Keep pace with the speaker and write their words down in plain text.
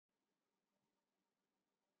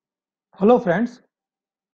Hello friends,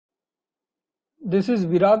 this is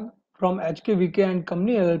Virag from HKVK and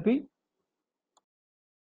Company LLP.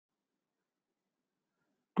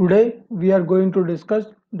 Today we are going to discuss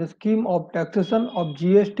the scheme of taxation of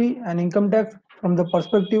GST and income tax from the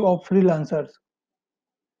perspective of freelancers.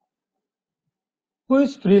 Who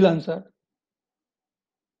is freelancer?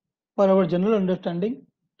 For our general understanding,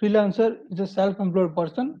 freelancer is a self-employed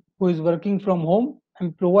person who is working from home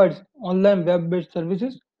and provides online web-based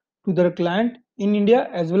services to their client in India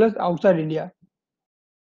as well as outside India.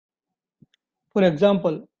 For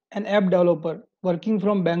example, an app developer working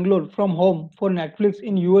from Bangalore from home for Netflix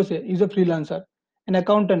in USA is a freelancer. An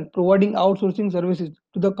accountant providing outsourcing services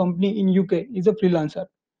to the company in UK is a freelancer.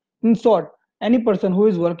 In short, any person who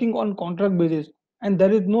is working on contract basis and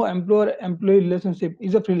there is no employer-employee relationship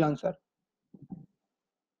is a freelancer.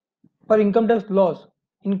 For income tax laws,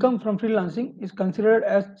 income from freelancing is considered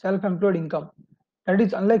as self-employed income. That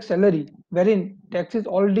is unlike salary, wherein taxes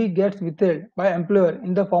already gets withheld by employer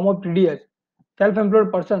in the form of TDS.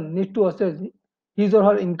 Self-employed person needs to assess his or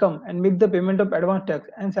her income and make the payment of advance tax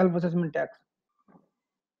and self-assessment tax.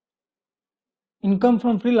 Income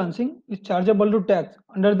from freelancing is chargeable to tax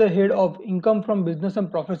under the head of income from business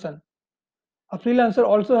and profession. A freelancer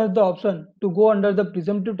also has the option to go under the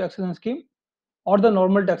presumptive taxation scheme or the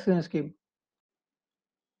normal taxation scheme.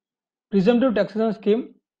 Presumptive taxation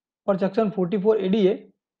scheme for section 44 ADA,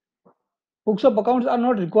 books of accounts are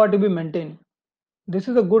not required to be maintained. This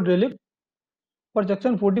is a good relief. For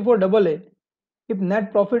section 44 AA, if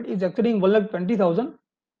net profit is exceeding 1,20,000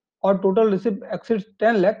 or total receipt exceeds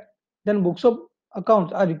 10 lakh, then books of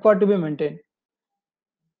accounts are required to be maintained.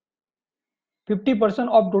 50%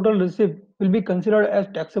 of total receipt will be considered as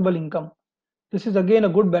taxable income. This is again a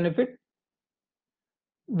good benefit.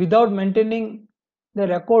 Without maintaining the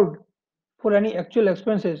record for any actual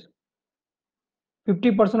expenses,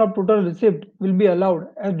 50% of total receipt will be allowed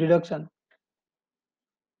as deduction.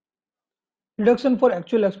 Deduction for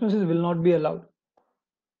actual expenses will not be allowed.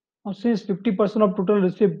 Now, since 50% of total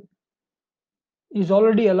receipt is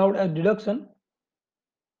already allowed as deduction,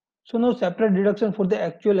 so no separate deduction for the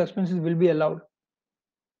actual expenses will be allowed.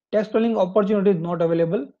 Tax planning opportunity is not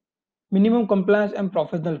available. Minimum compliance and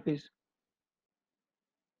professional fees.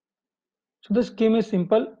 So the scheme is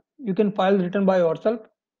simple. You can file return by yourself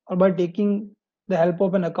or by taking the help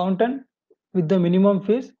of an accountant with the minimum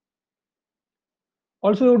fees.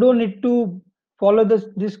 Also, you don't need to follow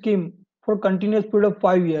this scheme for continuous period of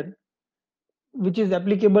 5 years, which is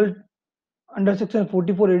applicable under section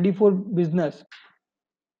 4484 business.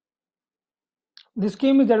 This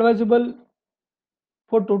scheme is advisable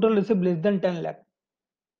for total receipt less than 10 lakh.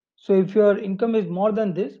 So if your income is more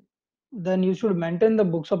than this, then you should maintain the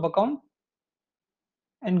books of account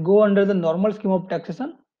and go under the normal scheme of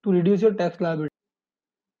taxation to reduce your tax liability.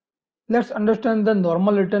 Let's understand the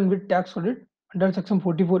normal return with tax audit under section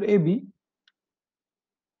 44AB.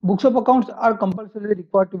 Books of accounts are compulsorily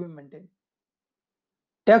required to be maintained.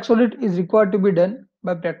 Tax audit is required to be done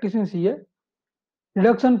by practicing CA.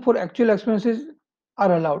 Deduction for actual expenses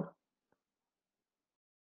are allowed.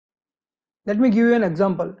 Let me give you an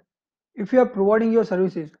example. If you are providing your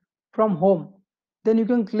services from home, then you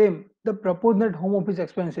can claim the proportionate home office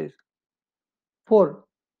expenses for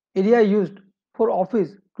area used for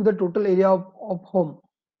office to the total area of home.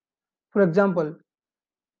 For example,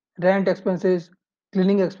 rent expenses,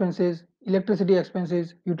 cleaning expenses, electricity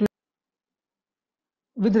expenses, utility.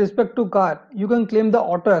 With respect to car, you can claim the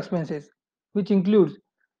auto expenses, which includes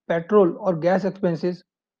petrol or gas expenses,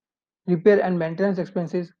 repair and maintenance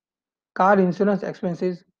expenses, car insurance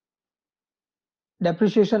expenses,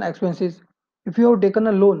 depreciation expenses. If you have taken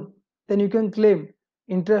a loan, then you can claim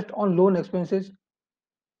interest on loan expenses.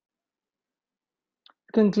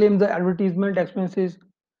 You can claim the advertisement expenses,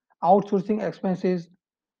 outsourcing expenses,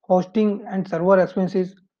 hosting and server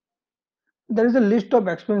expenses. There is a list of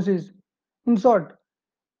expenses. In short,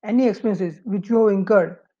 any expenses which you have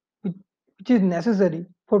incurred which is necessary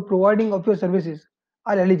for providing of your services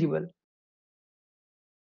are eligible.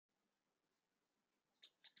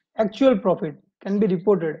 Actual profit can be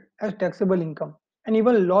reported as taxable income and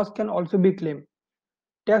even loss can also be claimed.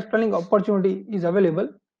 Tax planning opportunity is available,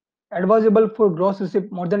 advisable for gross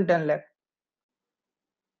receipt more than 10 lakh.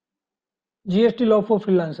 GST law for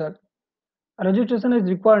freelancer. Registration is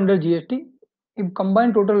required under GST if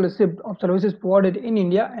combined total receipt of services provided in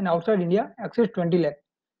India and outside India exceeds 20 lakh.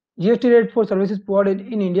 GST rate for services provided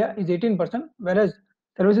in India is 18%, whereas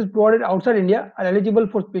services provided outside India are eligible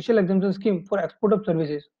for special exemption scheme for export of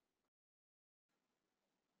services.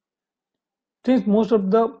 Since most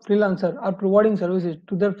of the freelancers are providing services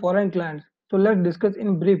to their foreign clients, so let's discuss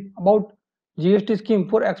in brief about GST scheme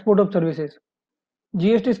for export of services.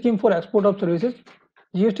 GST scheme for export of services.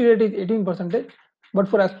 GST rate is 18%, but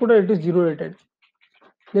for exporter it is zero rated.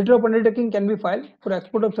 Letter of undertaking can be filed for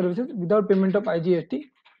export of services without payment of IGST.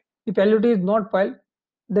 If LUT is not filed,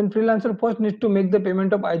 then freelancer first needs to make the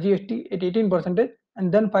payment of IGST at 18%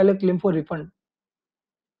 and then file a claim for refund.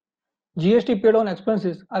 GST paid on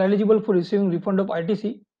expenses are eligible for receiving refund of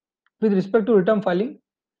ITC. With respect to return filing,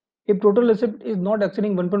 if total receipt is not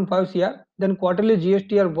exceeding 1.5 crore, then quarterly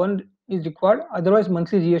GSTR 1 is required, otherwise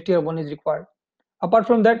monthly GSTR 1 is required. Apart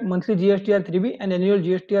from that, monthly GSTR 3B and annual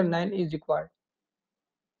GSTR 9 is required.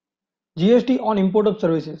 GST on import of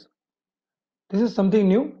services. This is something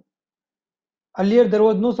new. Earlier there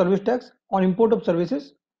was no service tax on import of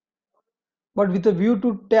services, but with a view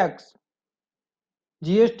to tax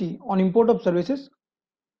GST on import of services,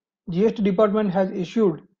 GST department has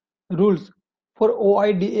issued rules for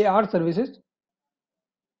OIDAR services.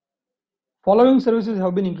 Following services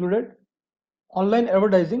have been included: online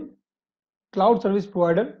advertising, cloud service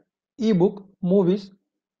provider, e-book, movies,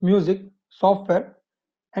 music, software,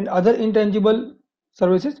 and other intangible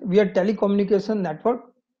services via telecommunication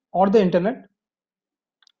network or the internet,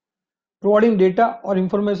 providing data or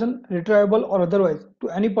information retrievable or otherwise to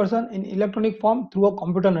any person in electronic form through a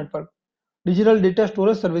computer network, digital data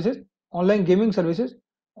storage services, online gaming services,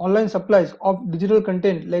 online supplies of digital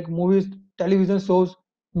content like movies, television shows,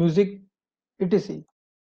 music, etc.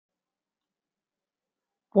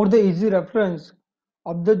 For the easy reference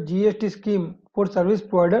of the GST scheme for service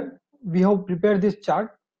provider, we have prepared this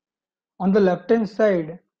chart. On the left hand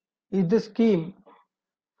side is the scheme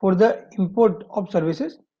for the import of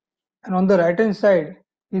services, and on the right hand side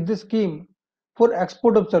is the scheme for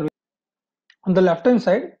export of services. On the left hand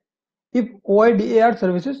side, if OIDAR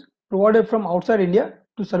services provided from outside India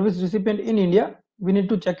to service recipient in India, we need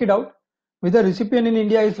to check it out whether recipient in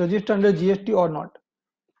India is registered under GST or not.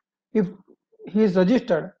 If he is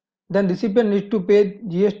registered, then recipient needs to pay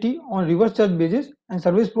GST on reverse charge basis, and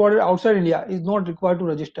service provided outside India is not required to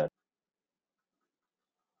register.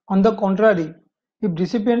 On the contrary, if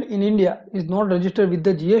recipient in India is not registered with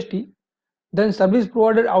the GST, then service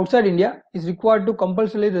provided outside India is required to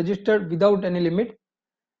compulsorily register without any limit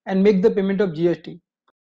and make the payment of GST.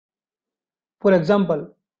 For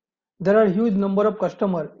example, there are huge number of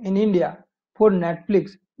customers in India for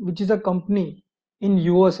Netflix, which is a company in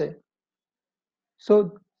USA.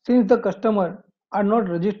 So since the customer are not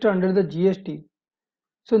registered under the GST,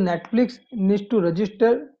 so Netflix needs to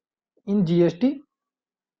register in GST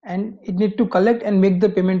and it needs to collect and make the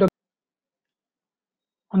payment of.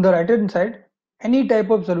 On the right hand side, any type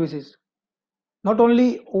of services, not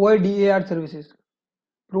only OIDAR services,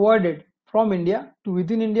 provided from India to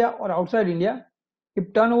within India or outside India,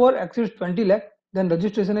 if turnover exceeds 20 lakh, then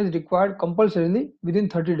registration is required compulsorily within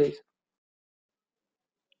 30 days.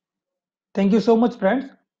 Thank you so much friends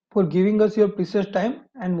for giving us your precious time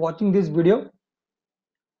and watching this video.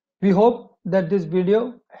 We hope that this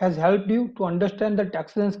video has helped you to understand the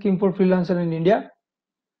taxation scheme for freelancer in India.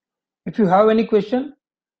 If you have any question,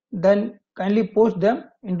 then kindly post them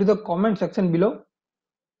into the comment section below.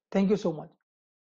 Thank you so much.